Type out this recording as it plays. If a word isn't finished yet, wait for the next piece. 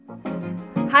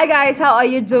Hi guys, how are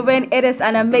you doing? It is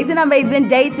an amazing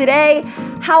day today.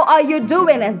 How are you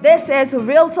doing? This is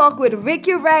Real Talk with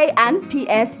Ricky Ray and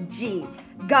PSG.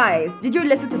 Guys, did you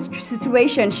listen to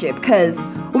Situationship? Because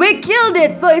we killed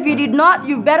it. So if you did not,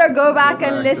 you better go back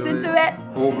and listen to it.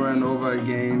 Over and over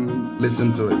again,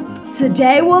 listen to it.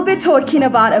 Today we'll be talking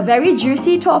about a very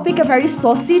juicy topic, a very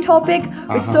saucy topic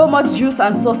with so much juice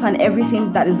and sauce and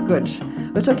everything that is good.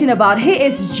 We're talking about he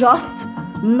is just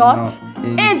not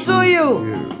into you.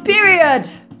 Period.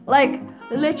 Like,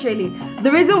 literally.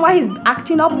 The reason why he's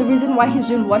acting up, the reason why he's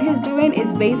doing what he's doing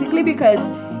is basically because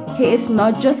he is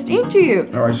not just into you.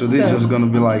 All right, so this is just going to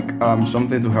be like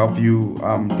something to help you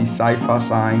decipher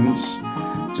signs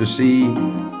to see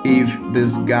if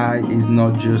this guy is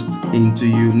not just into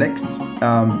you. Next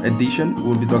edition,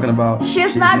 we'll be talking about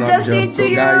she's not just into so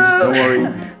you. Guys, don't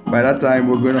worry. By that time,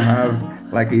 we're going to have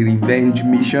like a revenge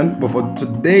mission. But for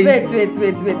today...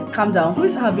 Wait. Calm down.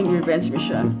 Who's having a revenge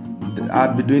mission?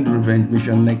 I'll be doing the revenge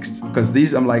mission next. Because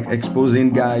these, I'm like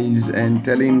exposing guys and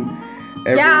telling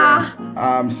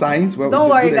everyone signs. Well, don't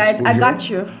worry, guys. I got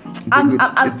you.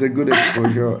 It's a good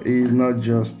exposure. He's not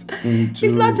just into...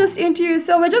 He's not just into you.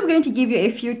 So we're just going to give you a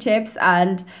few tips.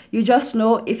 And you just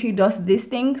know if he does these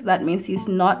things, that means he's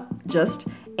not just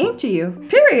into you.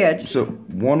 Period. So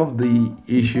one of the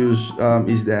issues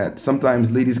is that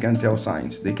sometimes ladies can tell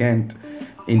signs. They can't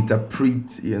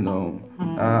interpret, Is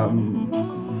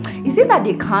it that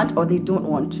they can't or they don't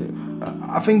want to?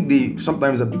 I think they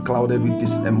sometimes are clouded with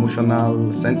this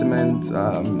emotional sentiment.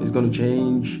 It's going to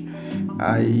change.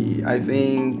 I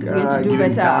think give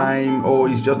him time. Oh,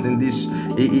 he's just in this.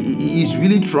 He's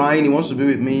really trying. He wants to be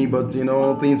with me, but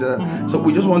things are. So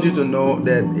we just want you to know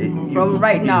that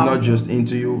he's not just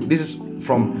into you. This is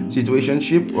from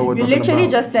Situationship. What we're you literally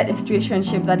just said in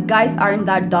Situationship that guys aren't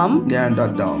that dumb. They aren't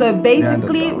that dumb. So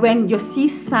basically, when you see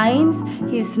signs,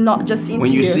 he's not just into you.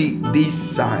 When you see these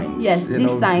signs,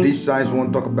 these signs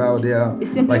won't talk about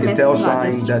like a tell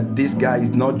sign that this guy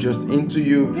is not just into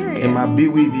you. Period. It might be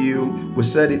with you. We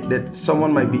said it that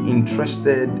someone might be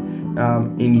interested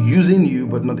in using you,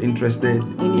 but not interested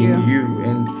in you.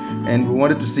 And we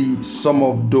wanted to see some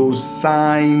of those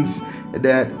signs.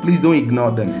 That please don't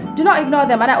ignore them. Do not ignore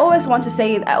them. And I also want to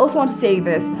say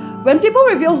this. When people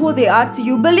reveal who they are to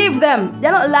you, believe them.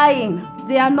 They're not lying.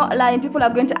 They are not lying. People are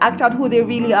going to act out who they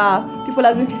really are. People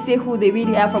are going to say who they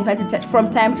really are from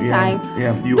time to time.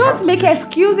 Yeah. Don't make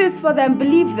excuses for them.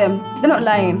 Believe them. They're not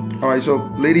lying. All right. So,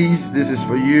 ladies, this is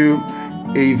for you.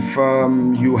 If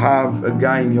you have a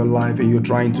guy in your life and you're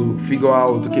trying to figure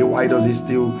out, okay, why does he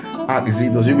still act?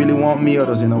 Does he really want me or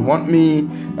does he not want me?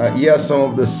 Here are some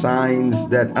of the signs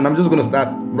that, and I'm just going to start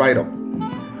right up.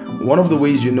 One of the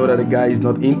ways you know that a guy is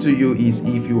not into you is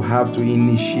if you have to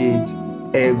initiate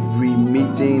every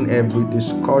meeting, every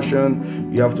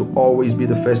discussion. You have to always be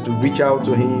the first to reach out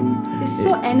to him. It's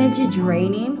so energy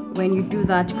draining when you do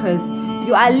that because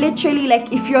you are literally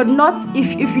like, if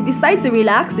you decide to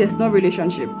relax, there's no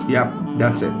relationship. Yeah,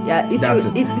 that's it. Yeah, if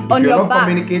you're not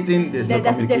communicating, there's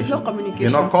no communication.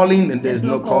 You're not calling, and there's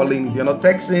no calling. If you're not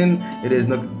texting,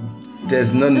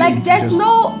 there's no need. Like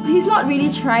he's not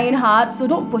really trying hard, so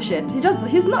don't push it.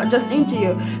 He's not just into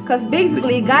you, because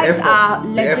basically guys are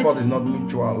legit. The effort is not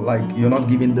mutual. Like you're not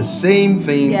giving the same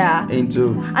thing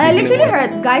into. And I literally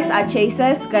heard guys are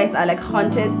chasers. Guys are like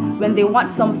hunters. When they want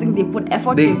something, they put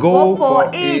effort. They go for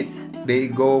it. They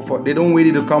go for. They don't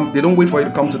wait to come. They don't wait for you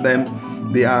to come to them.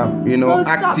 They are, so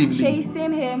actively stop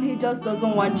chasing him. He just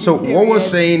doesn't want you. So what we're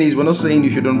saying is, we're not saying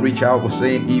you shouldn't reach out. We're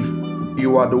saying if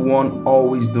you are the one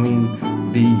always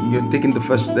you're taking the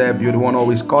first step. You're the one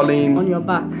always calling. On your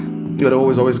back. You're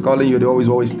always calling. You're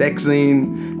always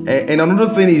texting. And another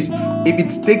thing is, if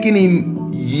it's taking him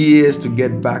years to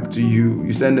get back to you,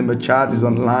 you send him a chat, he's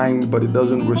online, but he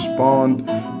doesn't respond.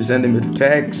 You send him a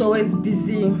text. He's always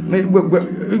busy.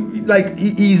 Like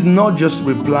he's not just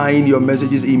replying your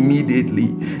messages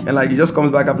immediately, and like he just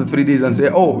comes back after 3 days and say,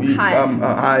 "Oh,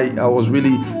 hi, I was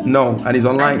really no," and he's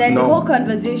online. And then the whole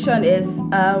conversation is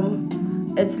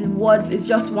it's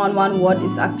just one word.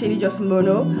 It's actually just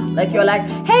mono. Like you're like,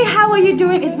 hey, how are you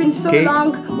doing? It's been so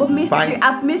long. We've missed you.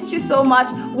 I've missed you so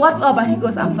much. What's up? And he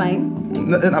goes, I'm fine.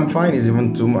 I'm fine is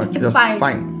even too much. Just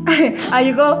fine. And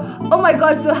you go, oh my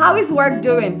god, so how is work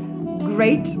doing?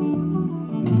 Great.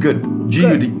 Good.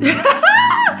 G-U-D.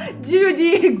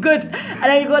 G-U-D, good. And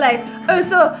then you go like, oh,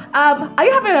 so are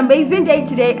you having an amazing day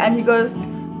today? And he goes,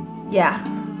 yeah.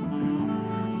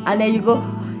 And then you go,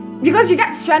 because you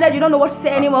get stranded, you don't know what to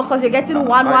say anymore because you're getting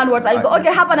one words. And you go,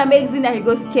 okay, have an amazing day. And he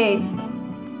goes, okay,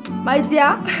 my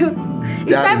dear,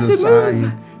 it's time to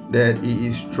move. That he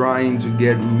is trying to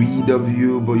get rid of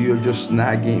you, but you're just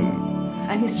nagging.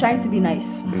 and he's trying to be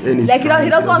nice. And he's Like he trying-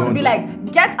 doesn't want to want be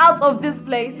like, get out of this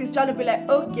place. He's trying to be like,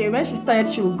 okay, when she's tired,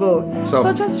 she'll go.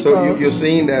 So just go. You're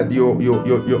saying that you're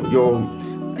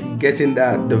getting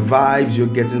that the vibes you're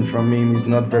getting from him is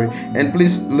not very. And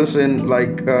please listen,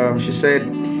 like she said,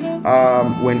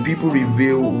 when people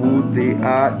reveal who they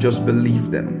are, just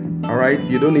believe them. All right,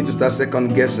 you don't need to start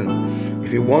second guessing.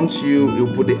 If he wants you,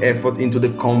 he'll put the effort into the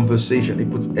conversation. He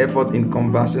puts effort in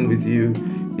conversing with you.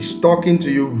 He's talking to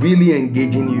you, really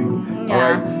engaging you. Yeah, All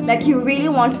right. like he really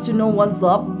wants to know what's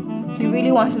up. He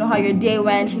really wants to know how your day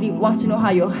went. He really wants to know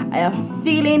how you're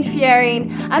feeling,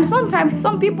 fearing. And sometimes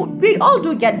some people, we all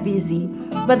do get busy.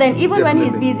 But then even when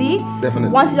he's busy,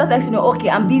 once he just lets you know, okay,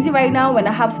 I'm busy right now. When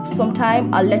I have some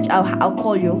time, I'll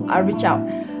call you. I'll reach out.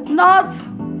 Not,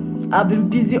 I've been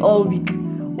busy all week.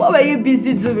 What were you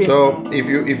busy doing? So if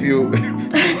you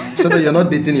so that you're not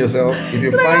dating yourself, if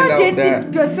you find out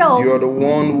that you're the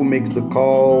one who makes the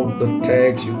call, the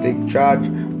text, you take charge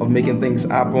of making things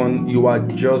happen, you are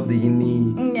just the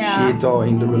initiator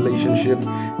in the relationship,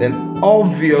 then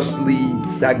obviously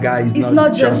that guy is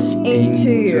not just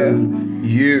into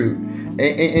you.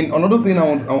 And another thing I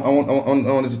want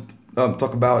to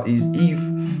talk about is if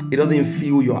it doesn't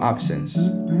feel your absence.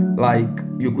 Like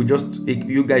you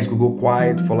guys could go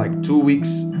quiet for like 2 weeks,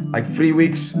 like 3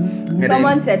 weeks.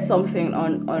 Someone said something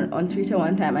on Twitter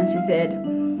one time, and she said,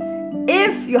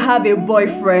 if you have a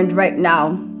boyfriend right now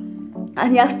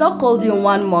and he has not called you in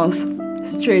 1 month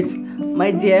straight,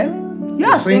 my dear, you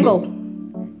are single.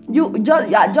 You just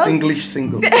Singlish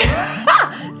single.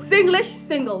 Singlish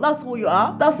single. That's who you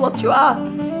are. That's what you are.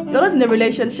 You're not in a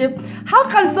relationship. How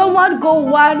can someone go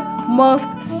 1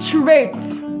 month straight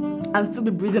and still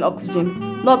be breathing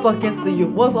oxygen, not talking to you?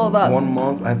 What's all that? 1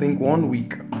 month, I think 1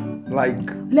 week. Like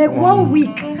 1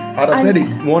 week. I'd have said it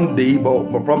 1 day,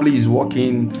 but probably he's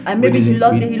working. And maybe he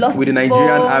lost with the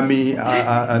Nigerian army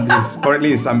and he's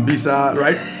currently in Sambisa,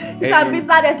 right?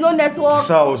 Sambisa, there's no network.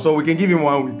 So we can give him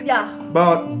 1 week. Yeah.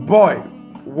 But boy,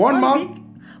 1 month. Week?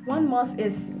 1 month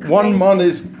is crazy. 1 month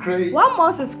is crazy. 1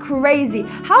 month is crazy.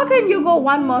 How can you go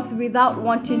 1 month without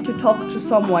wanting to talk to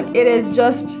someone? It is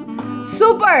just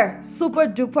super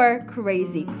duper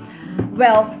crazy.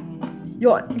 Well,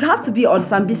 you have to be on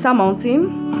Sambisa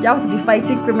Mountain. You have to be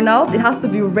fighting criminals. It has to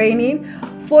be raining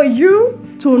for you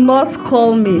to not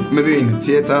call me. Maybe in the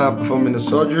theater performing a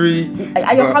surgery.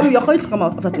 You're going to come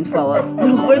out after 24 hours.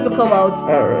 You're going to come out.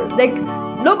 All right. Like,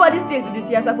 nobody stays in the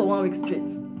theater for 1 week straight.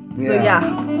 So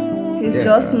yeah, he's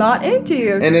just not into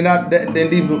you. And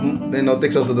then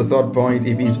takes us to the third point.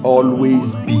 If he's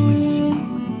always busy.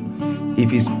 If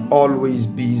he's always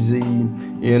busy,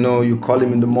 you call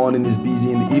him in the morning, he's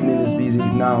busy, in the evening, he's busy.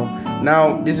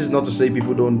 Now, this is not to say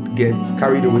people don't get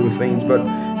carried away with things, but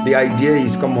the idea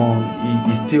is, come on,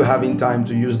 he's still having time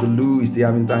to use the loo, he's still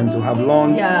having time to have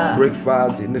lunch,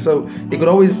 breakfast, and so he could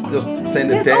always just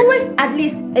send a text. There's always at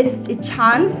least a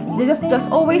chance. There's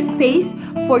always space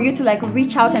for you to like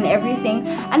reach out and everything.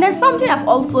 And then something I've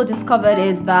also discovered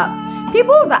is that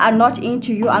people that are not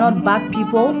into you are not bad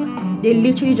people. They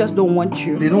literally just don't want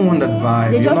you. They don't want that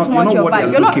vibe. They just want your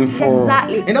vibe. You're looking for.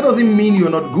 Exactly. And that doesn't mean you're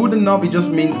not good enough. It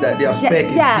just means that their spec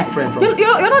is different from.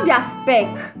 You're not their spec,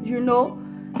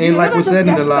 And like we said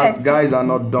in the last, guys are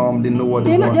not dumb. They know what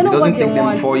they want. It doesn't take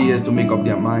them 4 years to make up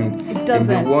their mind. It doesn't. If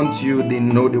they want you, they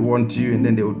know they want you, and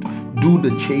then they'll do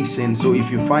the chasing. So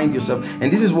if you find yourself,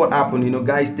 and this is what happened,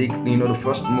 guys take, the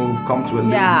first move, come to a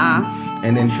lady,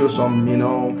 and then show some,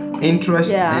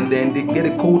 interest, and then they get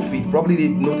a cold feet. Probably they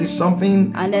notice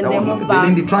something, and then they move back.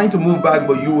 Then they're trying to move back,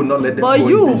 but you will not let them go. But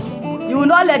you will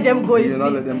not let them go. You will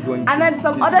not let them go. And then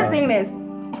some other thing is,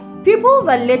 people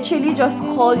that literally just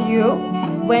call you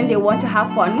when they want to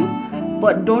have fun,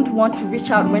 but don't want to reach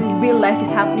out when real life is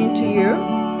happening to you,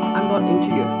 I'm not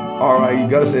into you. All right, you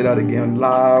gotta say that again,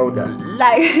 louder.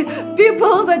 Like,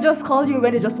 people that just call you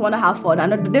when they just want to have fun,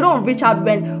 and they don't reach out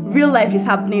when real life is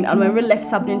happening, and when real life is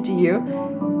happening to you,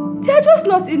 they're just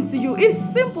not into you. It's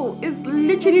simple. It's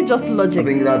literally just logic. I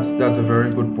think that's a very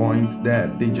good point,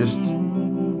 that they just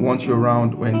want you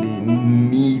around when they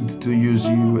need to use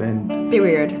you, and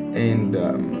period. And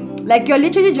like, you're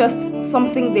literally just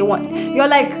something they want. You're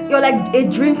like a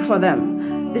drink for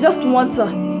them. They just want to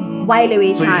while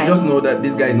away time. So you should just know that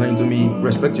this guy is not into me.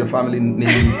 Respect your family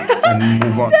name and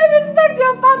move on. Say respect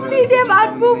your family name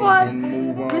and move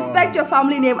on. Respect your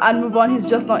family name and move on. He's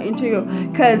just not into you.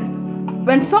 Because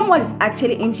when someone is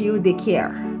actually into you, they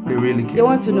care. They really care. They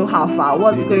want to know how far,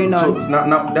 what's going on. So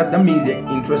now that means they're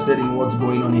interested in what's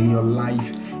going on in your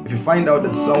life. If you find out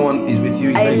that someone is with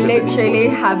you, I literally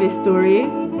have a story,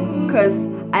 because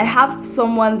I have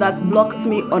someone that blocked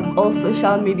me on all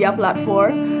social media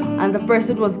platforms, and the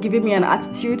person was giving me an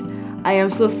attitude, I am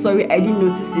so sorry, I didn't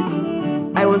notice it.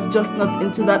 I was just not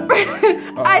into that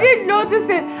person. I didn't notice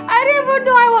it. I didn't even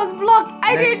know I was blocked.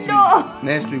 I didn't know.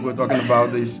 Next week we're talking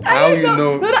about this. How you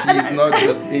know she's not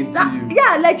just into you.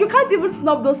 Yeah, like you can't even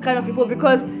snub those kind of people,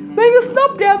 because when you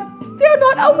snub them, they're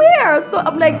not aware. So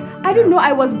I'm like, I didn't know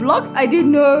I was blocked. I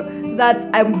didn't know that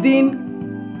I'm being,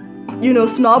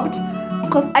 snubbed,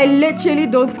 because I literally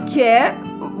don't care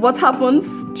what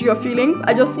happens to your feelings.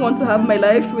 I just want to have my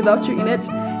life without you in it.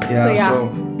 So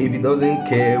if he doesn't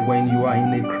care when you are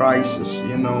in a crisis,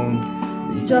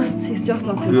 he's just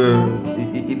not into you.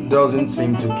 It doesn't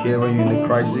seem to care when you're in a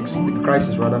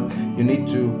crisis rather. You need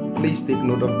to please take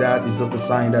note of that. It's just a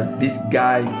sign that this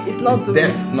guy is not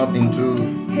into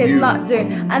He's you. not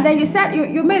doing. And then you said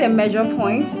you made a major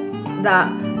point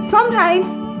that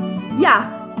sometimes,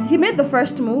 he made the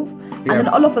first move, and then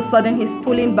all of a sudden he's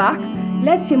pulling back.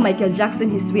 Let him Michael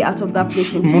Jackson his way out of that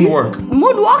place in peace.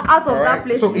 Moonwalk out of that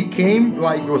place. So it came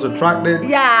like he was attracted.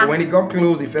 Yeah. But when he got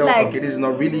close, he felt like, okay, this is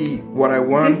not really what I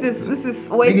want. This is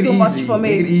way too much for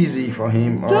me. Make it easy for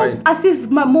him. As he's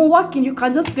moonwalking, you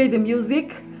can just play the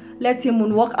music. Let him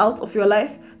moonwalk out of your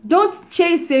life. Don't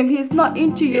chase him. He's not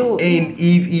into you. And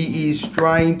if he is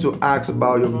trying to ask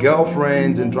about your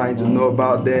girlfriends and trying to know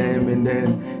about them, and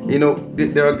then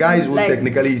there are guys who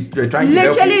technically trying to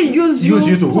literally use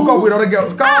you to hook up with other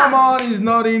girls. Come on, he's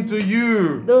not into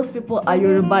you. Those people are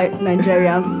Yoruba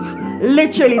Nigerians.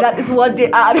 Literally, that is what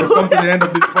they are. We've come to the end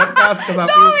of this podcast. We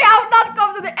have not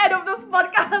come to the end of this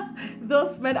podcast.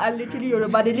 Those men are literally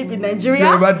Yoruba. They live in Nigeria.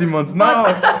 Yoruba demons. No,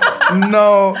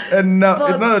 it's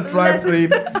not a tribe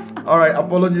thing. All right,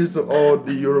 apologies to all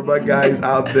the Yoruba guys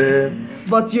out there.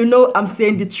 But I'm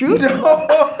saying the truth.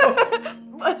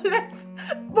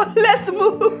 but let's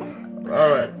move. All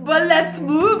right. But let's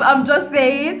move. I'm just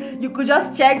saying, you could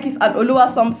just check he's an Oluwa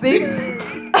something.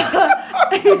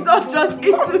 He's not just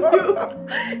into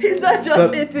you. He's not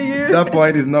just into you. That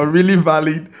point is not really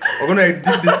valid. We're gonna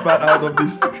edit this part out of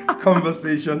this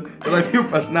conversation because I feel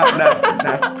personal.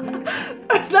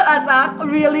 Personal attack?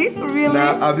 Really?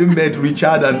 Now, have you met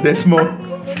Richard and Desmond?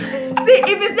 See,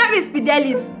 if his name is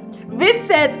Fidelis,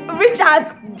 Vincent,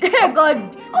 Richard, dear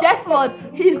God, Desmond,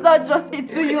 he's not just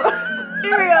into you.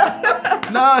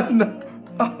 Period. No.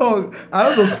 Oh, I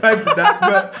don't subscribe to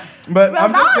that, but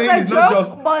I'm just saying it's not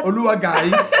just Oluwa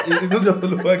guys. It's not just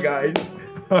Oluwa guys.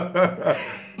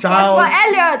 Charles. For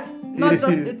Elliot, not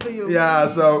just into you. Yeah,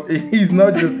 so he's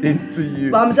not just into you.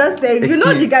 But I'm just saying,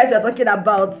 the guys we're talking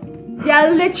about, they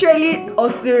are literally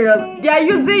serious. They are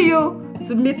using you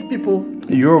to meet people.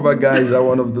 Yoruba guys are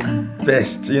one of the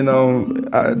best,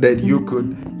 that you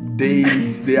could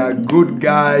date. They are good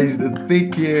guys. They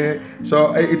take care.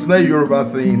 So it's not a Yoruba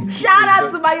thing. Shout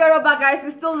out to my Yoruba guys. We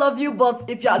still love you, but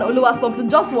if you're an Oluwa something,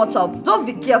 just watch out. Just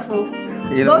be careful.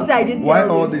 Don't say I didn't why tell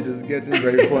you. All this is getting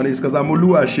very funny is because I'm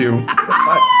Oluwa Sheo.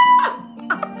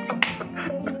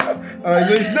 All right,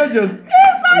 so it's not just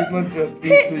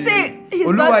into you.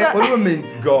 Oluwa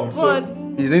means God. So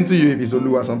he's into you if he's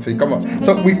Oluwa something. Come on.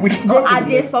 So we can go. Are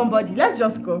they somebody? Let's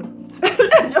just go.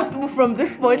 Let's just move from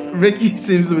this point. Ricky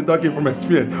seems to be talking from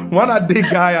experience. One Ade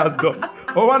guy has done,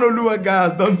 or one Oluwa guy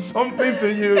has done something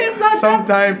to you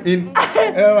sometime in.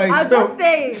 I'm just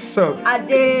saying. So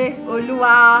Ade,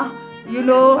 Oluwa,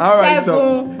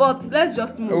 Shegun, but let's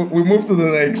just move. We move to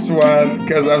the next one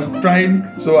because I'm trying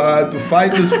so hard to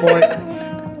fight this point.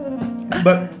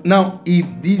 But now, if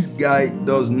this guy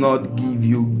does not give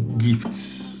you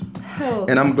gifts,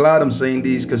 and I'm glad I'm saying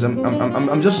this because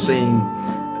I'm just saying,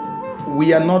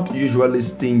 we are not usually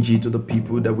stingy to the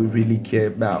people that we really care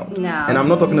about. No. And I'm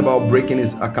not talking about breaking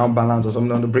his account balance or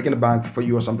something, breaking the bank for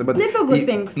you or something, but little good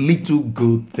things. Little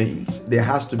good things. There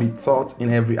has to be thought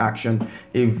in every action.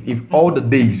 If all the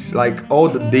days,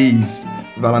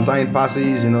 Valentine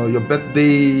passes, your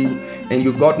birthday, and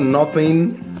you got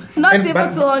nothing. Not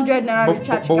even 200 naira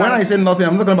recharge. But when I say nothing,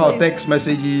 I'm not talking about text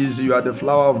messages. You are the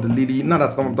flower of the lily. No,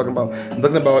 that's not what I'm talking about. I'm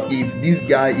talking about if this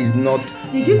guy is not.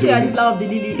 Did you say you are the flower of the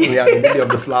lily? Yeah, the lily of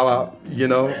the flower. It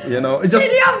just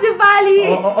lily of the valley.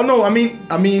 Oh no, I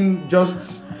mean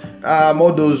just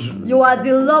all those. You are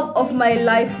the love of my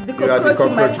life. The cockroach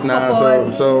in my cupboard.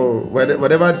 So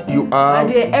whatever you are.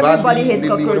 Everybody hates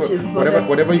cockroaches.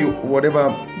 Whatever.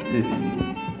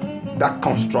 That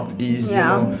construct is,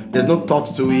 there's no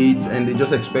thought to it, and they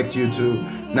just expect you to.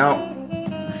 Now,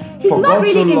 he's for not God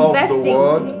really so loved the investing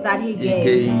world that he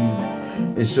gave.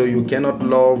 And so you cannot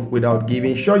love without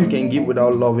giving. Sure, you can give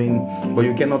without loving, but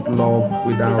you cannot love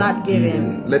without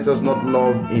giving. Let us not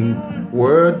love in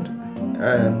word,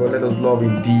 but let us love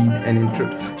in deed and in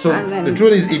truth. So Amen. the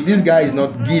truth is, if this guy is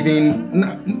not giving,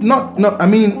 I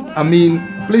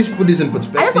mean, please put this in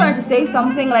perspective. I just wanted to say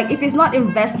something, like, if he's not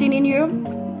investing in you,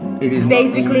 If he's not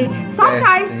basically,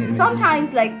 investing,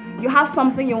 sometimes like you have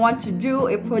something you want to do,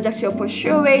 a project you're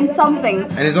pursuing, something,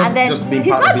 and it's not then just being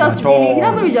he's part not of it just at really, he all.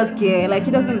 doesn't really just care, like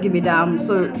he doesn't give a damn,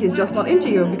 so he's just not into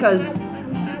you. Because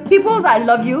people that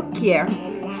love you care.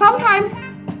 Sometimes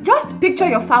just picture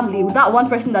your family, that one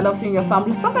person that loves you in your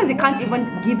family. Sometimes they can't even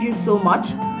give you so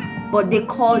much, but they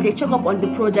call, they check up on the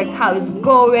project, how it's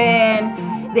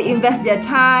going, they invest their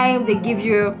time, they give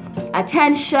you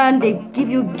attention, they give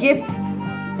you gifts,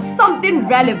 something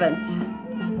relevant.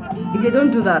 If they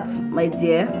don't do that, my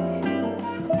dear,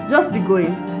 just be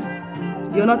going.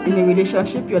 You're not in a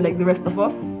relationship, you're like the rest of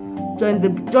us. Join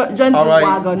the All right.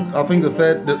 wagon. I think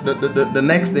the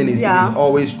next thing is Yeah. he's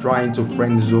always trying to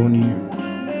friend zone you.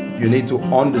 You need to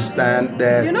understand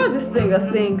that. You know this thing you're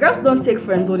saying, girls don't take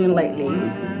friend zoning lightly.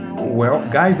 Well,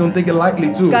 guys don't take it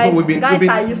lightly too. Guys, So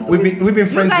are used to it. we've been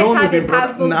friend zoned. You guys have We've a been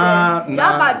castle nah. You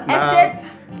have an estate,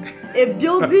 a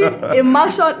building, a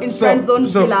mansion in friend zone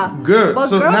villa. Good. But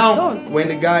so girls now, don't. when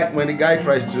the guy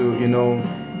tries to, You're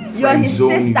friend his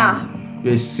zone sister.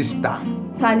 you're his sister.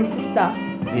 Tiny sister.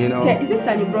 You know, Is it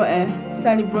Tiny Bro?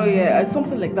 Tiny Bro, yeah,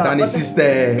 something like that. Tiny But-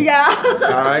 sister. Yeah.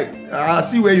 All right. I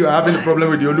see where you're having a problem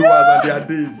with the Oluwas and their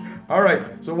days. All right.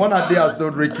 So one day has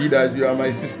told Ricky that you are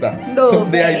my sister. No. So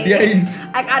the idea is.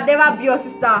 I can never be your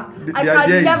sister. I The can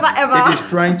idea never is, ever. if he's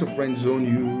trying to friend zone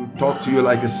you, talk to you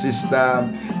like a sister,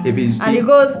 if he's And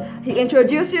he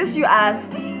introduces you as,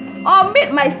 oh,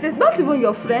 meet my sister, not even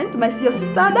your friend, your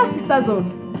sister, that's sister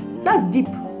zone. That's deep.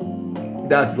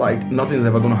 that's like nothing's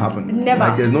ever gonna happen. Never.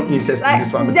 Like there's no incest in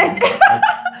this family. There's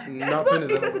Nothing no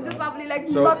is incest ever in this gonna happen. family, like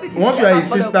So nothing. once is you are ever his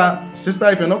followable. sister,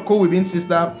 if you're not cool with being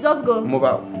sister, Just go. move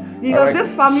out. Because Alright.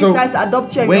 this family is trying to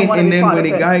adopt you and you don't want to and be then part when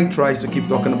of a it. guy tries to keep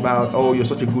talking about, oh, you're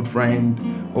such a good friend,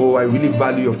 oh, I really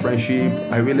value your friendship,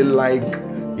 I really like,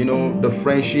 the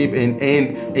friendship,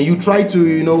 and you try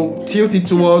to, tilt it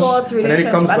towards, and then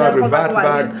it comes back, reverts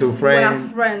back to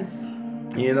friend, friends.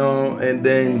 and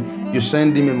then you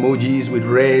send him emojis with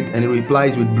red and he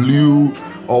replies with blue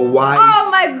or white. Oh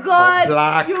my God! or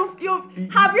black. You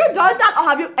have you done that or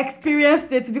have you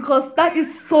experienced it? Because that is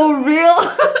so real.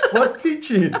 What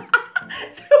teaching?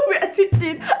 So we're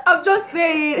teaching. I'm just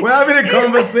saying. We're having a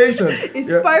conversation. It's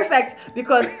Yeah. perfect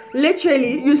because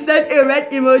literally you send a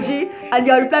red emoji and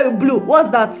you reply with blue. What's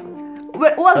that?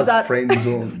 Wait, what's That's that? friend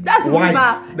zone. That's white.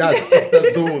 river. That's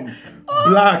sister zone.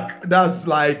 Black. That's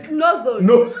like No zone.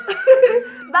 no.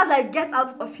 That's like, get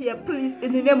out of here, please,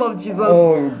 in the name of Jesus.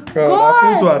 Oh God,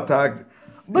 I feel so attacked.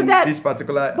 But in that- this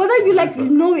particular. But then you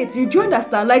know it. You do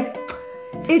understand? Like,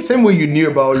 it's Same way you knew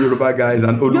about Yoruba guys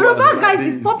and Oluwas. Yoruba and guys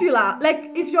these. is popular.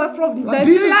 Like, if you're from Like,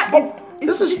 Nigeria,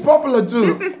 this is popular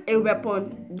too. This is a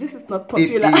weapon. This is not It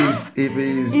popular. is. It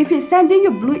is. If he's sending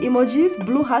you blue emojis,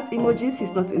 blue heart emojis,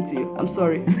 he's not into you. I'm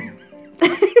sorry.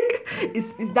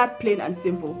 it's that plain and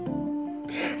simple.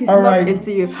 He's All not right.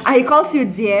 into you. And he calls you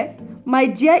dear. My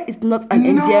dear is not an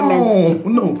endearment.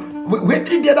 No. Where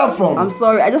did you get that from? I'm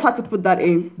sorry. I just had to put that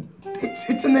in.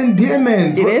 It's an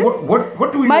endearment. It What- is?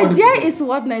 What do we? My want dear to is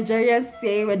what Nigerians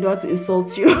say when they want to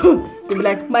insult you. They'll be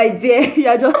like, my dear,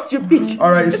 you're just stupid.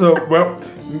 All right. So well.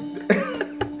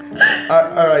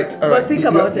 All right. But think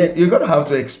about it. You're gonna have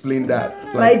to explain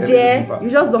that. My a little dear, deeper. you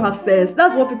just don't have sense.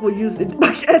 That's what people use in the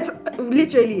market.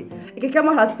 Literally.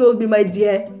 Ikekema has told me, my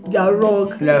dear, you are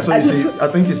wrong. Yeah, so And- you see, I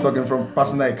think she's talking from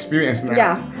personal experience now.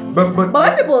 Yeah. But But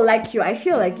when people like you, I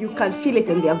feel like you can feel it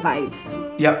in their vibes.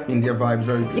 yeah, in their vibe,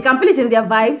 very You can feel it in their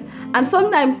vibes. And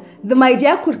sometimes the my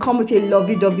dear could come with a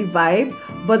lovey-dovey vibe.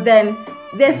 But then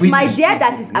there's Which my is dear that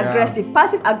different, is yeah. aggressive.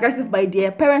 Passive-aggressive my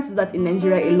dear. Parents do that in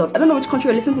Nigeria a lot. I don't know which country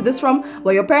you're listening to this from,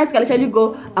 but your parents can literally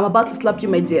go, I'm about to slap you,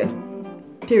 my dear.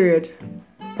 Period.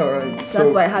 All right.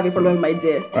 That's why I have a problem with my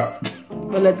dear.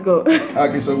 But let's go.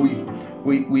 Okay, so we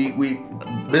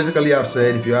basically have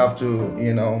said if you have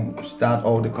to, start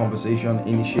all the conversation,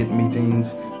 initiate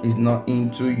meetings, he's not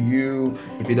into you.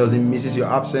 If he doesn't misses your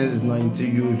absence, he's not into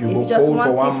you. If you If go he just cold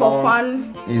for wants you one for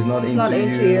month, fun, he's not he's into not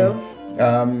into you.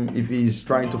 you. If he's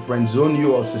trying to friend zone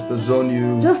you or sister zone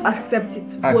you, Just accept it.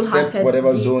 accept wholeheartedly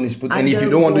whatever zone is put. And if you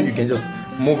just don't want to, go. you can just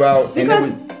move out. Because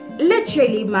and then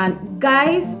literally, man,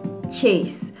 guys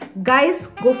chase. Guys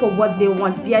go for what they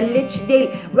want. They are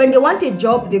when they want a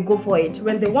job, they go for it.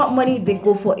 When they want money, they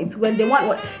go for it. When they want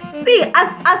what? See,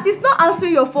 as he's not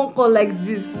answering your phone call like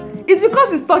this, it's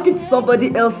because he's talking to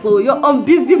somebody else. So you're on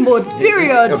busy mode.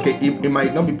 Period. Okay, he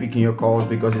might not be picking your calls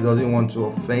because he doesn't want to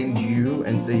offend you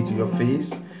and say it to your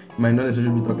face. might not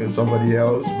necessarily be talking to somebody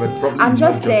else, but probably I'm it's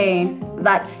just not saying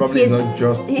that probably it's not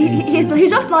just he's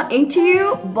just not into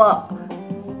you, but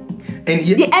and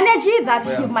yet, the energy that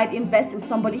Yeah. he might invest in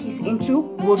somebody he's into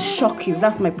will shock you.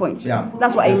 That's my point. Yeah,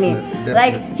 That's what I mean. definitely.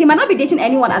 Like, he might not be dating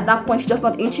anyone at that point, he's just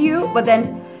not into you, but then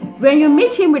when you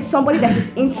meet him with somebody that he's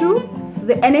into,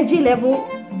 the energy level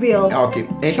will Okay,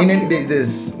 and then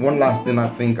there's one last thing I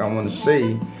think I want to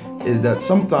say is that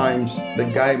sometimes the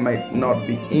guy might not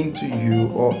be into you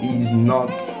or he's not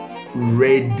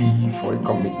ready for a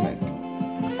commitment.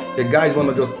 The guys want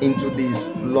to just into this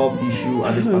love issue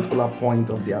at this particular point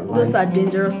of their life. Those are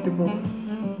dangerous people.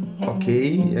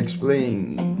 Okay,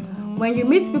 explain. When you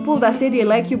meet people that say they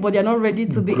like you but they're not ready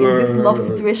to be in this love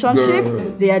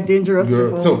situationship, they are dangerous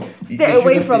people. So stay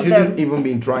away from you them. shouldn't even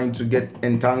be trying to get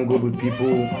entangled with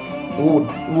people who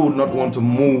would not want to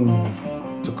move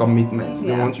to commitment.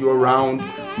 They want you around,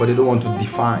 but they don't want to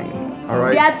define. All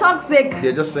right. They are toxic.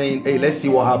 They're just saying, hey, let's see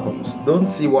what happens. Don't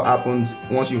see what happens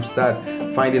once you start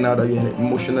finding out that you're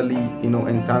emotionally,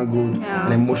 entangled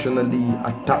and emotionally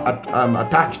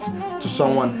attached to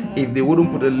someone. If they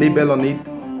wouldn't put a label on it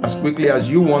as quickly as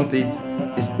you want it,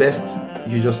 it's best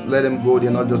you just let them go. They're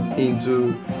not just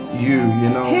into you,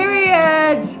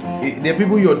 Period. There are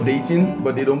people you're dating,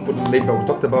 but they don't put a label. We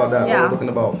talked about that. Yeah. We're talking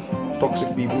about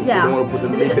toxic people. Yeah. They don't want to put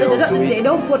a label to it. They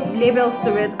don't put labels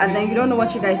to it, and then you don't know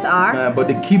what you guys are. But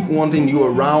they keep wanting you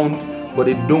around, but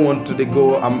they don't want to. They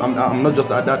go, I'm not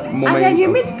just at that moment. And then you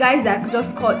meet guys that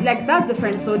just call, like, that's the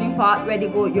friend zoning part where they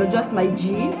go, you're just my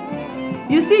G.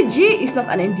 You see, G is not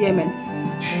an endearment.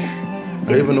 I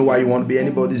don't even know why you want to be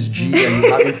anybody's G and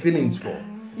you having feelings for.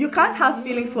 You can't have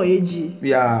feelings for a G.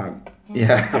 Yeah.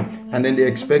 And then they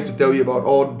expect to tell you about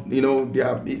all,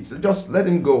 just let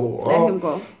him go. Let him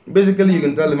go. Basically, you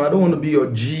can tell him, I don't want to be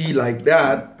your G like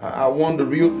that. I want the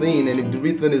real thing. And if the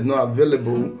real thing is not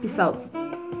available, peace out.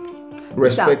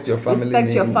 Respect your family Respect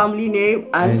name. your family name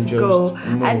and go.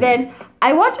 Move. And then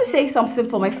I want to say something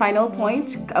for my final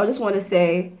point. I just want to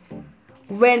say,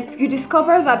 when you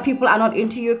discover that people are not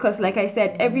into you, because like I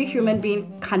said, every human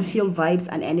being can feel vibes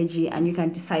and energy, and you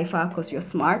can decipher because you're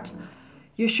smart.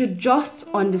 You should just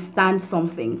understand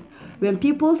something. When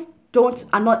people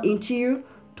are not into you,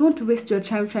 don't waste your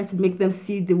time trying to make them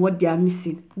see what they are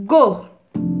missing. Go,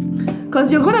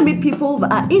 because you're gonna meet people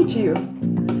that are into you.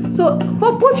 So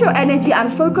put your energy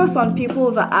and focus on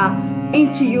people that are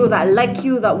into you, that like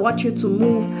you, that want you to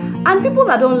move, and people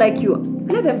that don't like you,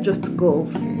 let them just go.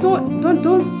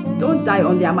 Don't die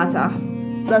on their matter.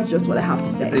 That's just what I have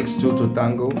to say. It takes two to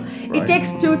tango. Right? It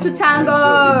takes two to tango.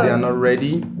 So if they are not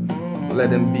ready, let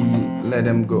them be. Let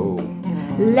them go.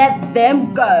 Let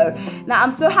them go. Now,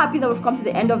 I'm so happy that we've come to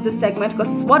the end of this segment,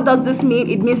 because what does this mean?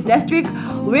 It means next week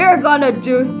we're gonna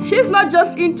do She's Not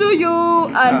Just Into You,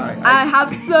 and I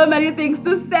have so many things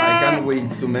to say. I can't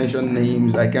wait to mention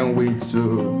names. I can't wait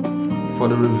for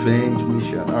the revenge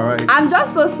mission. All right. I'm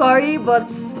just so sorry,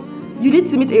 but you need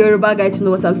to meet a Yoruba guy to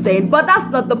know what I'm saying. But that's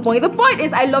not the point. The point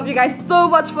is, I love you guys so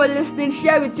much for listening.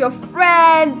 Share with your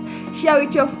friends, share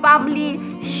with your family,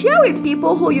 share with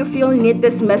people who you feel need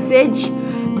this message.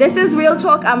 This is Real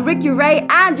Talk. I'm Ricky Ray,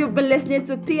 and you've been listening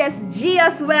to PSG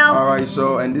as well. All right,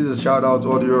 and this is a shout out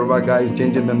to all the Yoruba guys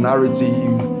changing the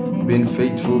narrative, being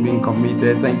faithful, being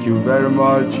committed. Thank you very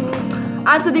much.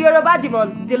 And to the Yoruba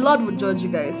demons, the Lord will judge you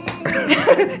guys.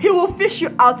 He will fish you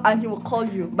out and he will call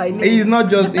you by name. He's not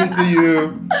just into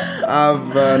you.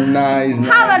 Have a nice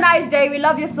night. Have a nice day. We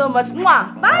love you so much.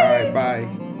 Mwah. Bye. All right, bye.